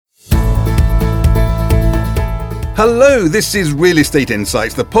Hello, this is Real Estate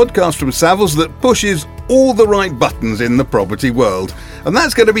Insights, the podcast from Savills that pushes all the right buttons in the property world. And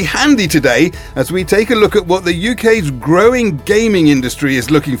that's going to be handy today as we take a look at what the UK's growing gaming industry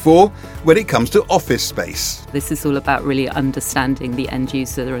is looking for when it comes to office space. This is all about really understanding the end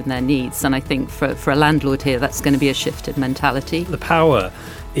user and their needs. And I think for a landlord here, that's going to be a shift in mentality. The power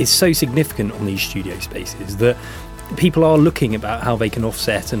is so significant on these studio spaces that people are looking about how they can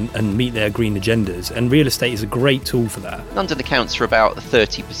offset and meet their green agendas, and real estate is a great tool for that. London accounts for about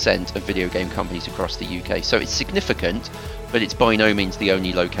 30% of video game companies across the UK, so it's significant, but it's by no means the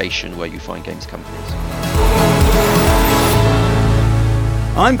only location where you find games companies.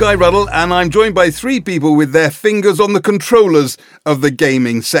 I'm Guy Ruddle, and I'm joined by three people with their fingers on the controllers of the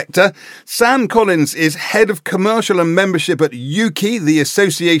gaming sector. Sam Collins is Head of Commercial and Membership at UKI, the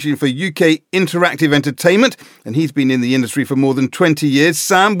Association for UK Interactive Entertainment, and he's been in the industry for more than 20 years.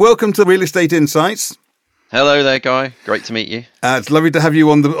 Sam, welcome to Real Estate Insights. Hello there, Guy. Great to meet you. It's lovely to have you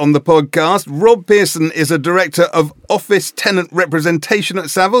on the podcast. Rob Pearson is a Director of Office Tenant Representation at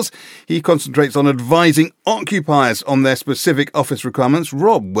Savills. He concentrates on advising occupiers on their specific office requirements.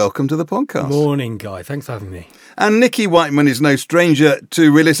 Rob, welcome to the podcast. Morning, Guy. Thanks for having me. And Nikki Whiteman is no stranger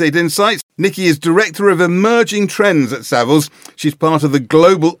to Real Estate Insights. Nikki is Director of Emerging Trends at Savills. She's part of the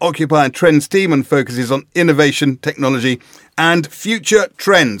Global Occupier Trends team and focuses on innovation, technology and future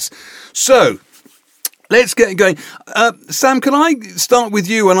trends. So, let's get going. Sam, can I start with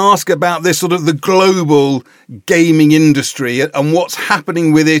you and ask about this sort of the global gaming industry and what's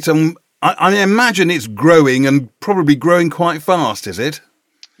happening with it? And I imagine it's growing and probably growing quite fast, is it?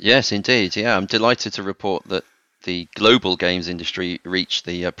 Yes, indeed. Yeah, I'm delighted to report that the global games industry reached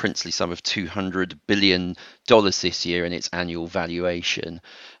the princely sum of $200 billion this year in its annual valuation,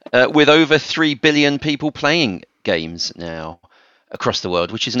 with over 3 billion people playing games now across the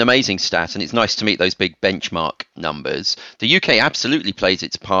world, which is an amazing stat, and it's nice to meet those big benchmark numbers. The UK absolutely plays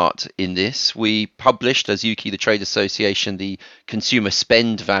its part in this. We published, as UKI, the trade association, the consumer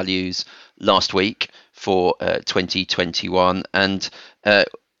spend values last week for 2021, and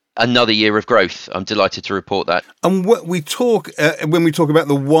another year of growth. I'm delighted to report that. And what we talk when we talk about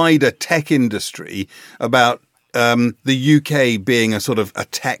the wider tech industry, about the UK being a sort of a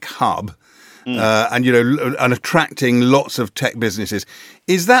tech hub, and attracting lots of tech businesses.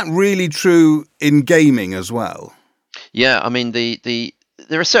 Is that really true in gaming as well? Yeah, I mean,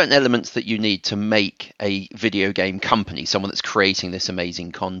 there are certain elements that you need to make a video game company, someone that's creating this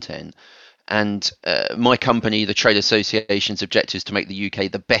amazing content. And my company, the Trade Association's objective is to make the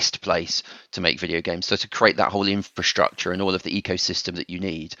UK the best place to make video games. So to create that whole infrastructure and all of the ecosystem that you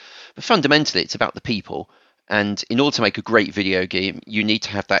need. But fundamentally, it's about the people. And in order to make a great video game, you need to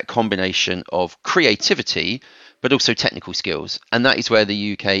have that combination of creativity, but also technical skills. And that is where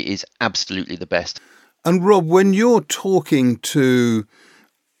the UK is absolutely the best. And Rob, when you're talking to,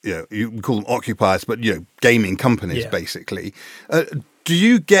 you call them occupiers, but, gaming companies, basically, do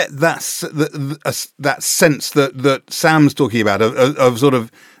you get that sense that Sam's talking about of sort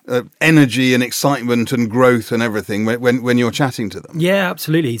of energy and excitement and growth and everything when you're chatting to them? Yeah,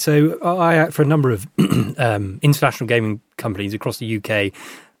 absolutely. So I act for a number of international gaming companies across the UK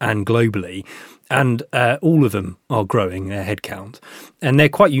and globally, and all of them are growing their headcount. And they're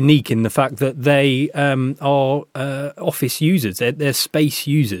quite unique in the fact that they are office users, they're space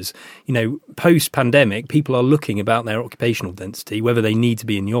users. Post-pandemic, people are looking about their occupational density, whether they need to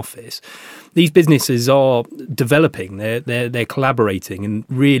be in the office. These businesses are developing, they're collaborating, and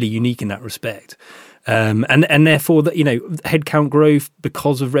really unique in that respect. And therefore, headcount growth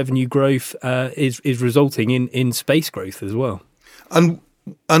because of revenue growth is resulting in space growth as well.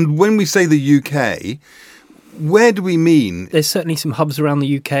 And when we say the UK, where do we mean? There's certainly some hubs around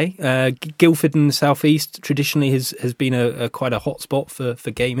the UK. Guildford in the southeast traditionally has been a quite a hot spot for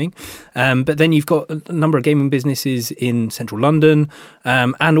gaming. But then you've got a number of gaming businesses in central London,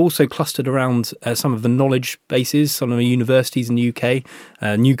 and also clustered around some of the knowledge bases, some of the universities in the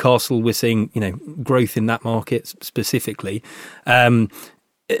UK. Newcastle, we're seeing growth in that market specifically.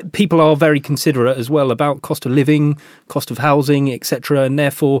 People are very considerate as well about cost of living, cost of housing, etc., and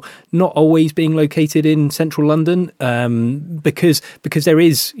therefore not always being located in central London, because there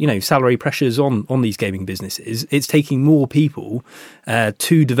is salary pressures on these gaming businesses. It's taking more people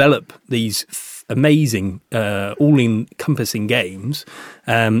to develop these amazing, all-encompassing games.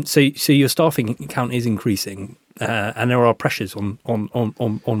 So your staffing count is increasing, and there are pressures on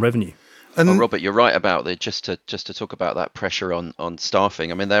revenue. Robert, you're right about it. Just to talk about that pressure on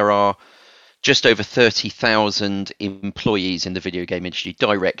staffing. I mean, there are just over 30,000 employees in the video game industry,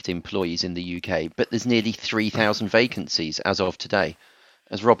 direct employees in the UK, but there's nearly 3,000 vacancies as of today.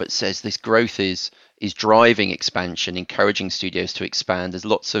 as Robert says, this growth is driving expansion, encouraging studios to expand. There's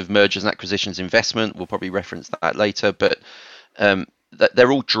lots of mergers and acquisitions, investment. We'll probably reference that later, but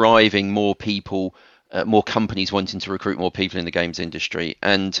they're all driving more people, more companies wanting to recruit more people in the games industry.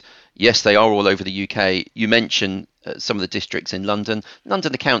 And yes, they are all over the UK. You mentioned some of the districts in London.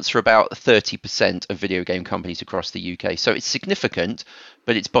 London accounts for about 30% of video game companies across the UK. So it's significant,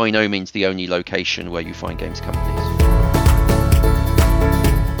 but it's by no means the only location where you find games companies.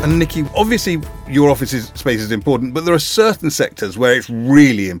 And Nikki, obviously your office space is important, but there are certain sectors where it's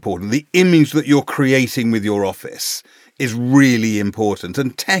really important. The image that you're creating with your office is really important,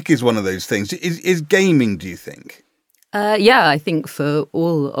 and tech is one of those things. Is gaming, do you think? Yeah, I think for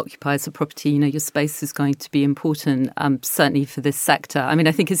all occupiers of property, your space is going to be important, certainly for this sector. I mean,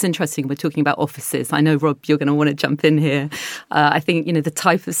 I think it's interesting. We're talking about offices. I know, Rob, you're going to want to jump in here. I think, the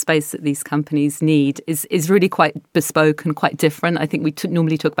type of space that these companies need is really quite bespoke and quite different. I think we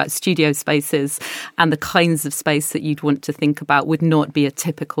normally talk about studio spaces, and the kinds of space that you'd want to think about would not be a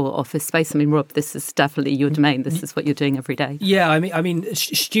typical office space. I mean, Rob, this is definitely your domain. This is what you're doing every day. Yeah, I mean,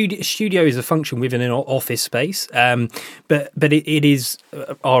 studio is a function within an office space. But it is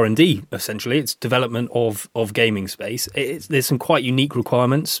R&D, essentially. It's development of gaming space. There's some quite unique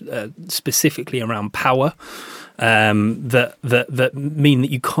requirements, specifically around power, that mean that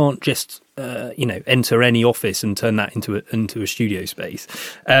you can't just enter any office and turn that into a studio space.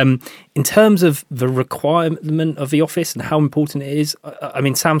 In terms of the requirement of the office and how important it is, I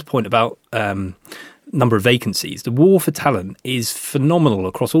mean, Sam's point about number of vacancies. The war for talent is phenomenal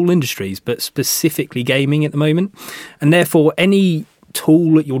across all industries, but specifically gaming at the moment. And therefore, any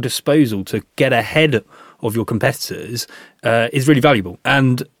tool at your disposal to get ahead of your competitors is really valuable.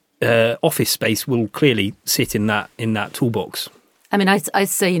 And office space will clearly sit in that toolbox. I mean, I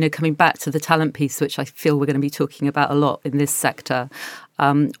say, coming back to the talent piece, which I feel we're going to be talking about a lot in this sector,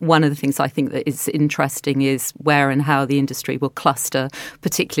 one of the things I think that is interesting is where and how the industry will cluster,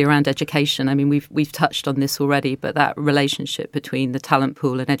 particularly around education. I mean, we've touched on this already, but that relationship between the talent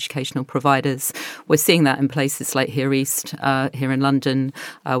pool and educational providers, we're seeing that in places like Here East, here in London,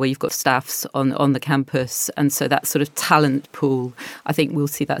 where you've got staffs on the campus. And so that sort of talent pool, I think we'll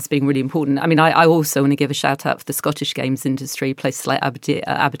see that as being really important. I mean, I also want to give a shout out for the Scottish games industry, places like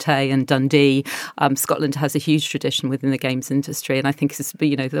Abertay and Dundee. Scotland has a huge tradition within the games industry, and I think it's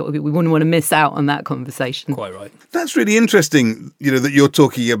we wouldn't want to miss out on that conversation. Quite right. That's really interesting, that you're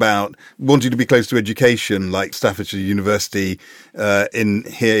talking about wanting to be close to education, like Staffordshire University in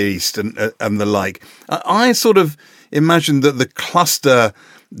Here East and the like. I sort of imagined that the cluster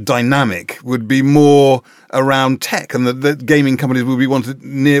dynamic would be more around tech, and that gaming companies would want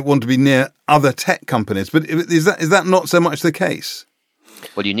to be near other tech companies. But is that not so much the case?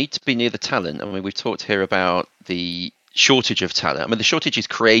 Well, you need to be near the talent. I mean, we've talked here about the shortage of talent. I mean, the shortage is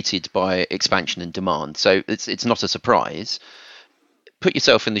created by expansion and demand, so it's not a surprise. Put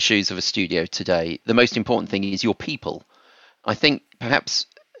yourself in the shoes of a studio today. The most important thing is your people. I think perhaps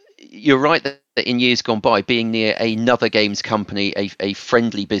you're right that in years gone by, being near another games company, a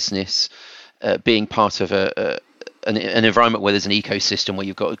friendly business, being part of an environment where there's an ecosystem where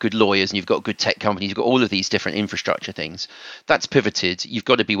you've got good lawyers and you've got good tech companies, you've got all of these different infrastructure things. That's pivoted. You've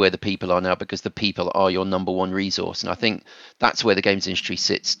got to be where the people are now, because the people are your number one resource. And I think that's where the games industry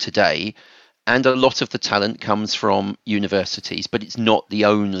sits today. And a lot of the talent comes from universities, but it's not the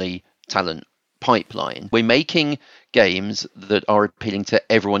only talent pipeline. We're making games that are appealing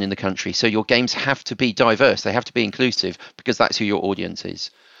to everyone in the country. So your games have to be diverse. They have to be inclusive, because that's who your audience is.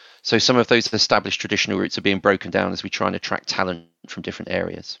 So some of those established traditional routes are being broken down as we try and attract talent from different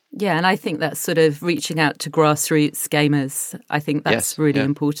areas. Yeah, and I think that's sort of reaching out to grassroots gamers. I think that's really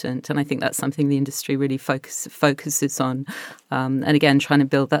important. And I think that's something the industry really focuses on. And again, trying to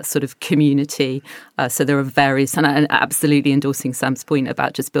build that sort of community. So there are various, and I'm absolutely endorsing Sam's point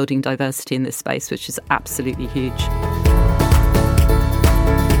about just building diversity in this space, which is absolutely huge.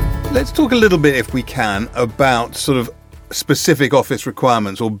 Let's talk a little bit, if we can, about sort of specific office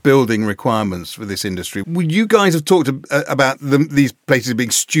requirements or building requirements for this industry. You guys have talked about these places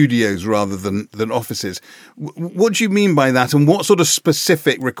being studios rather than offices. What do you mean by that, and what sort of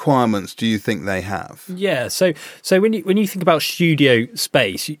specific requirements do you think they have? Yeah, so when you think about studio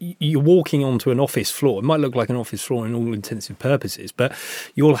space, you're walking onto an office floor. It might look like an office floor in all intents and purposes, but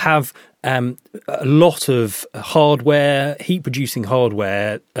you'll have a lot of hardware, heat-producing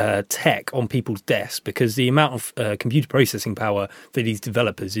hardware tech on people's desks, because the amount of computer processing power for these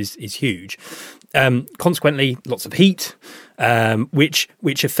developers is huge. Consequently, lots of heat, which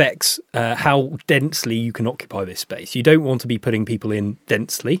affects how densely you can occupy this space. You don't want to be putting people in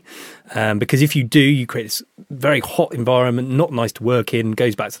densely, because if you do, you create this very hot environment, not nice to work in,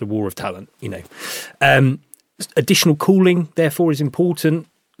 goes back to the war of talent, Additional cooling, therefore, is important,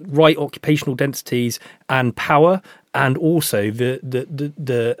 right occupational densities and power, and also the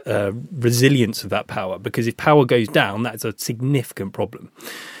resilience of that power, because if power goes down, that's a significant problem.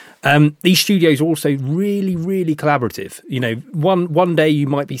 These studios are also really, really collaborative. One day you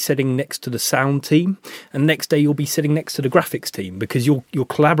might be sitting next to the sound team, and next day you'll be sitting next to the graphics team, because you're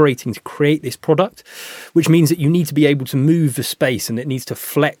collaborating to create this product, which means that you need to be able to move the space, and it needs to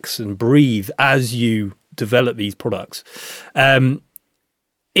flex and breathe as you develop these products.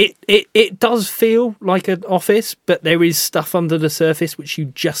 It does feel like an office, but there is stuff under the surface which you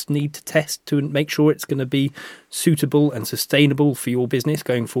just need to test to make sure it's going to be suitable and sustainable for your business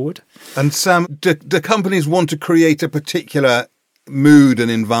going forward. And Sam, do companies want to create a particular mood and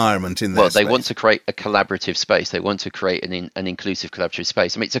environment in their space? Well, they want to create a collaborative space. They want to create an inclusive collaborative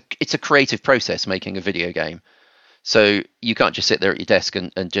space. I mean, it's a creative process making a video game. So you can't just sit there at your desk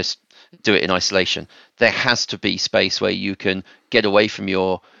and just do it in isolation. There has to be space where you can get away from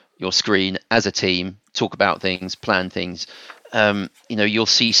your screen as a team, talk about things, plan things. You'll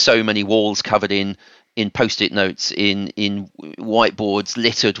see so many walls covered in Post-it notes, in whiteboards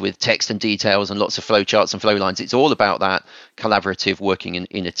littered with text and details and lots of flow charts and flow lines. It's all about that collaborative working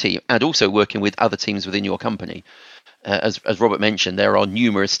in a team, and also working with other teams within your company. As Robert mentioned, there are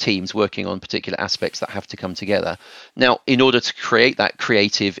numerous teams working on particular aspects that have to come together. Now, in order to create that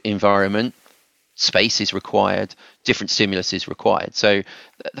creative environment, space is required, different stimulus is required. So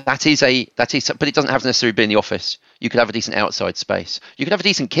that is, but it doesn't have to necessarily be in the office. You could have a decent outside space. You could have a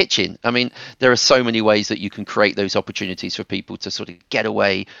decent kitchen. I mean, there are so many ways that you can create those opportunities for people to sort of get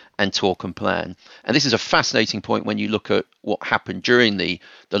away and talk and plan. And this is a fascinating point when you look at what happened during the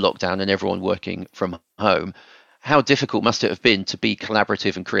lockdown and everyone working from home. How difficult must it have been to be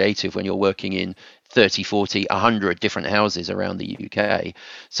collaborative and creative when you're working in 30, 40, 100 different houses around the UK?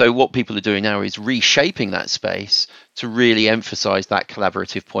 So what people are doing now is reshaping that space to really emphasize that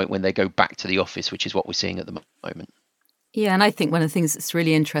collaborative point when they go back to the office, which is what we're seeing at the moment. Yeah, and I think one of the things that's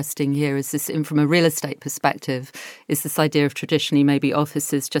really interesting here is this, from a real estate perspective, is this idea of traditionally maybe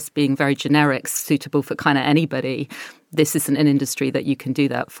offices just being very generic, suitable for kind of anybody. This isn't an industry that you can do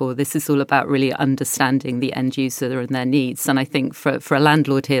that for. This is all about really understanding the end user and their needs. And I think for a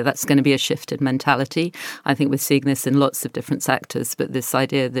landlord here, that's going to be a shift in mentality. I think we're seeing this in lots of different sectors, but this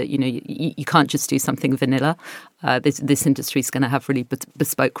idea that, you can't just do something vanilla. This industry is going to have really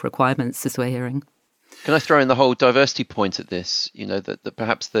bespoke requirements, as we're hearing. Can I throw in the whole diversity point at this? That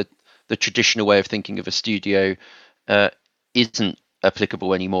perhaps the traditional way of thinking of a studio isn't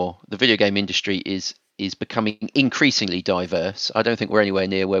applicable anymore. The video game industry is becoming increasingly diverse. I don't think we're anywhere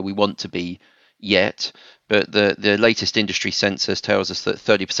near where we want to be yet, but the latest industry census tells us that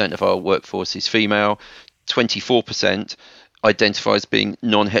 30% of our workforce is female, 24% identify as being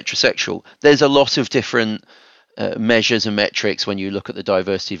non-heterosexual. There's a lot of different measures and metrics when you look at the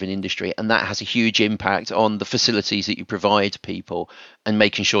diversity of an industry, and that has a huge impact on the facilities that you provide people and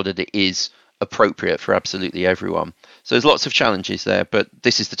making sure that it is appropriate for absolutely everyone. So there's lots of challenges there, but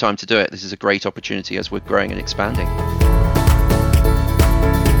this is the time to do it. This is a great opportunity as we're growing and expanding.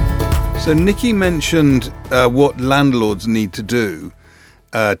 So Nikki mentioned what landlords need to do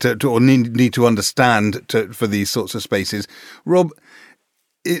or need to understand for these sorts of spaces. Rob,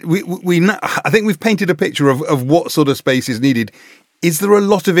 I think we've painted a picture of what sort of space is needed. Is there a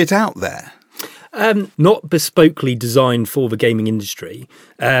lot of it out there? Not bespokely designed for the gaming industry,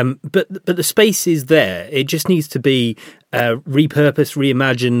 but the space is there. It just needs to be repurposed,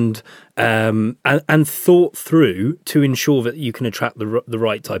 reimagined, and thought through to ensure that you can attract the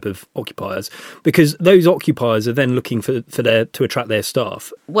right type of occupiers, because those occupiers are then looking to attract their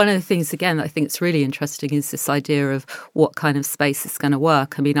staff. One of the things, again, that I think is really interesting is this idea of what kind of space is going to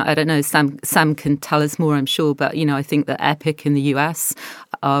work. I mean, I don't know, Sam can tell us more, I'm sure, but, I think that Epic in the US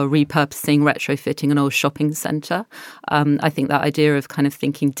are repurposing, retrofitting an old shopping centre. I think that idea of kind of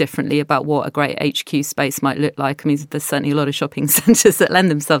thinking differently about what a great HQ space might look like. I mean, there's certainly a lot of shopping centres that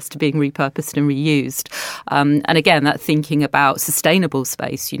lend themselves to being repurposed and reused. And again, that thinking about sustainable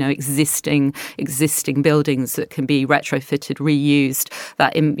space, existing buildings that can be retrofitted, reused,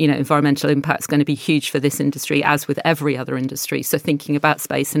 that, environmental impact is going to be huge for this industry, as with every other industry. So thinking about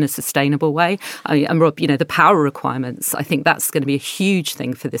space in a sustainable way. And Rob, the power requirements, I think that's going to be a huge thing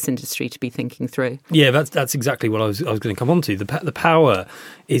thing for this industry to be thinking through. Yeah, that's exactly what I was going to come on to. The power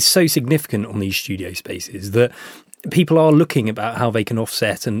is so significant on these studio spaces that people are looking about how they can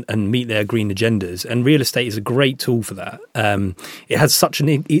offset and meet their green agendas, and real estate is a great tool for that. It has such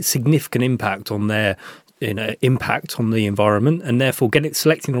a significant impact on their impact on the environment, and therefore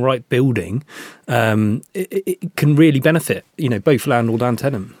selecting the right building, it can really benefit both landlord and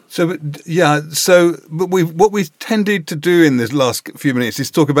tenant. But what we've tended to do in this last few minutes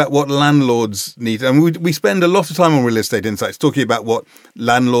is talk about what landlords need, and we spend a lot of time on Real Estate Insights talking about what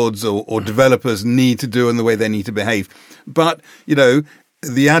landlords or developers need to do and the way they need to behave. But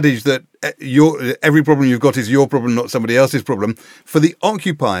the adage that every problem you've got is your problem, not somebody else's problem. For the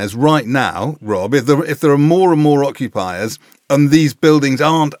occupiers right now, Rob, if there are more and more occupiers and these buildings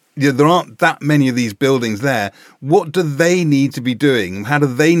there aren't that many of these buildings there, what do they need to be doing? How do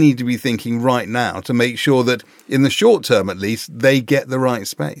they need to be thinking right now to make sure that in the short term, at least, they get the right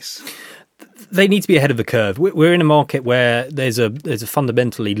space? They need to be ahead of the curve. We're in a market where there's a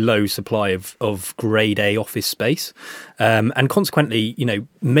fundamentally low supply of grade A office space, and consequently,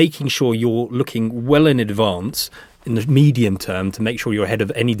 making sure you're looking well in advance in the medium term to make sure you're ahead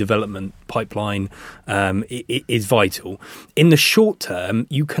of any development pipeline is vital. In the short term,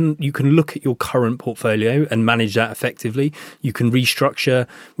 you can look at your current portfolio and manage that effectively. You can restructure.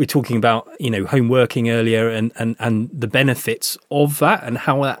 We're talking about home working earlier and the benefits of that and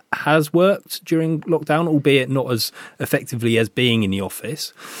how that has worked during lockdown, albeit not as effectively as being in the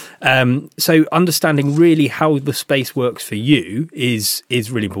office. So understanding really how the space works for you is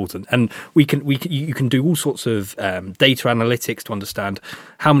really important, and you can do all sorts of data analytics to understand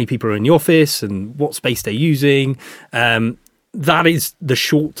how many people are in the office and what space they're using. That is the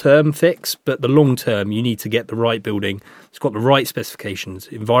short-term fix, but the long-term, you need to get the right building. It's got the right specifications,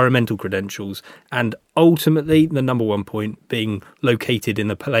 environmental credentials, and ultimately, the number one point, being located in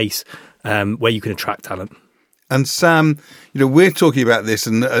a place where you can attract talent. And Sam, we're talking about this,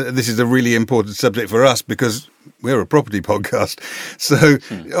 and this is a really important subject for us because we're a property podcast. So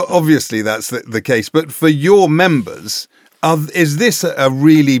obviously that's the case. But for your members, is this a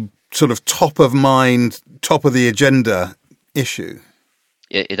really sort of top of mind, top of the agenda issue?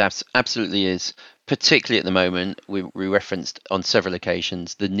 It absolutely is. Particularly at the moment, we referenced on several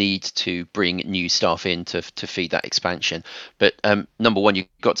occasions the need to bring new staff in to feed that expansion. But number one, you've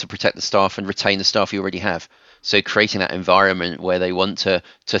got to protect the staff and retain the staff you already have. So creating that environment where they want to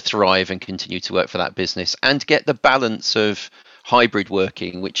thrive and continue to work for that business and get the balance of hybrid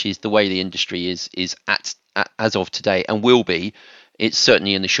working, which is the way the industry is at as of today and will be. It's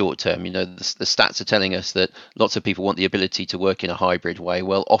certainly in the short term. The stats are telling us that lots of people want the ability to work in a hybrid way.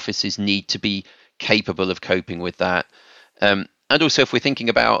 Well, offices need to be capable of coping with that. And also, if we're thinking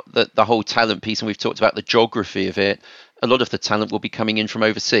about the whole talent piece, and we've talked about the geography of it, a lot of the talent will be coming in from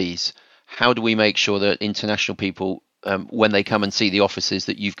overseas. How do we make sure that international people, when they come and see the offices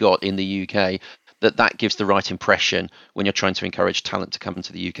that you've got in the UK, that gives the right impression when you're trying to encourage talent to come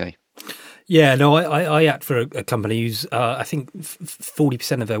into the UK? Yeah, no, I act for a company who's, I think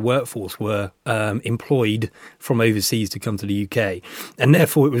 40% of their workforce were employed from overseas to come to the UK. And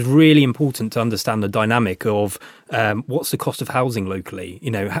therefore, it was really important to understand the dynamic of what's the cost of housing locally?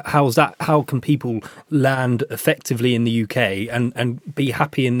 How can people land effectively in the UK and be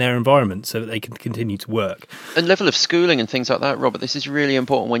happy in their environment so that they can continue to work? And level of schooling and things like that, Robert, this is really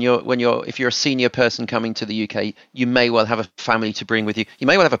important if you're a senior person coming to the UK, you may well have a family to bring with you. You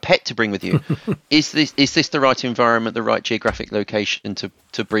may well have a pet to bring with you. Is this the right environment, the right geographic location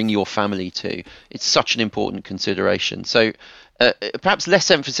to bring your family to? It's such an important consideration. So perhaps less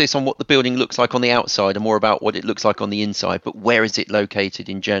emphasis on what the building looks like on the outside and more about what it looks like on the inside, but where is it located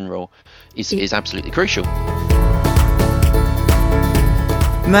in general is absolutely crucial.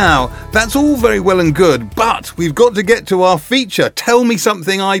 Now, that's all very well and good, but we've got to get to our feature, Tell Me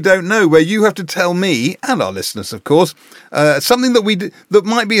Something I Don't Know, where you have to tell me, and our listeners, of course, something that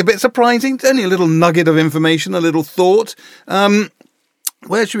might be a bit surprising, only a little nugget of information, a little thought.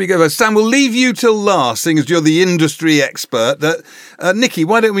 Where should we go first? Sam, we'll leave you till last, seeing as you're the industry expert. Nikki,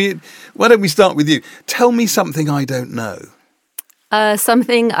 why don't we start with you? Tell me something I don't know.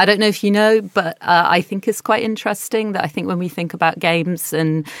 Something, I don't know if you know, but I think is quite interesting, that I think when we think about games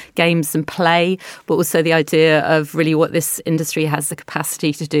and play, but also the idea of really what this industry has the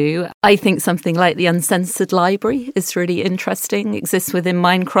capacity to do, I think something like the Uncensored Library is really interesting. It exists within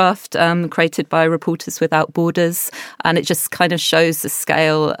Minecraft, created by Reporters Without Borders, and it just kind of shows the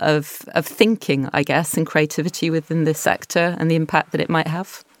scale of thinking, I guess, and creativity within this sector and the impact that it might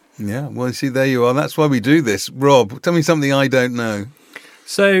have. Yeah, well, see, there you are. That's why we do this. Rob, tell me something I don't know.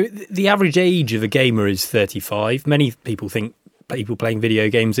 So the average age of a gamer is 35. Many people think people playing video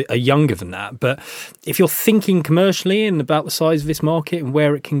games are younger than that. But if you're thinking commercially and about the size of this market and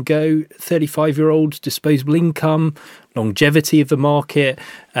where it can go, 35-year-olds, disposable income, longevity of the market,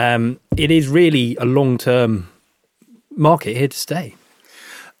 it is really a long-term market here to stay.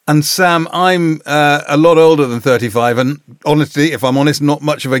 And Sam, I'm a lot older than 35 and honestly, if I'm honest, not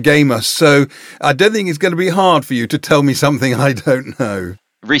much of a gamer. So I don't think it's going to be hard for you to tell me something I don't know.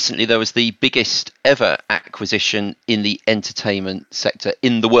 Recently, there was the biggest ever acquisition in the entertainment sector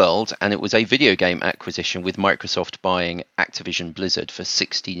in the world, and it was a video game acquisition with Microsoft buying Activision Blizzard for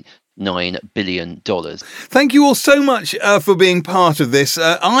 $69 billion. Thank you all so much for being part of this.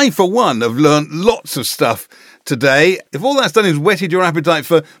 I, for one, have learned lots of stuff today. If all that's done is whetted your appetite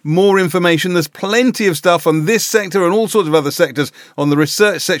for more information, there's plenty of stuff on this sector and all sorts of other sectors on the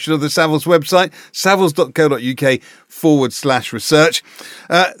research section of the Savills website, savills.co.uk/research.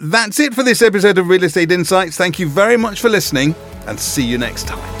 That's it for this episode of Real Estate Insights. Thank you very much for listening and see you next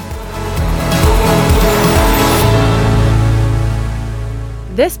time.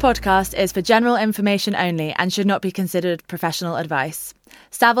 This podcast is for general information only and should not be considered professional advice.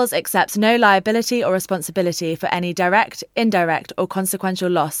 Savills accepts no liability or responsibility for any direct, indirect or consequential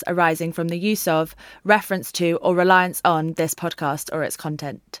loss arising from the use of, reference to or reliance on this podcast or its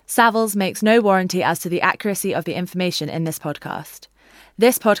content. Savills makes no warranty as to the accuracy of the information in this podcast.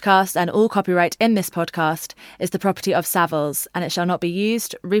 This podcast and all copyright in this podcast is the property of Savills, and it shall not be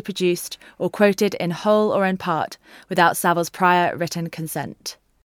used, reproduced or quoted in whole or in part without Savills' prior written consent.